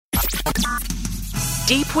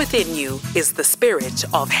Deep within you is the spirit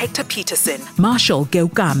of Hector Peterson, Marshall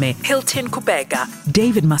Geukame, Hilton Kubega,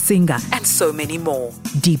 David Masinga, and so many more.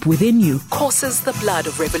 Deep within you Courses the blood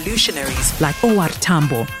of revolutionaries like Owar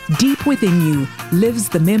Tambo. Deep within you lives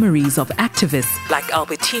the memories of activists like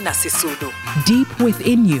Albertina Sisulu. Deep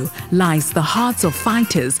within you lies the hearts of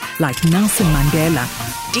fighters like Nelson Mandela.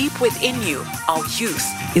 Deep within you, our youth,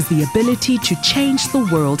 is the ability to change the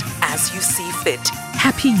world as you see fit.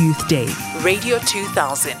 Happy Youth Day. Radio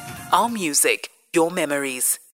 2000. Our music, your memories.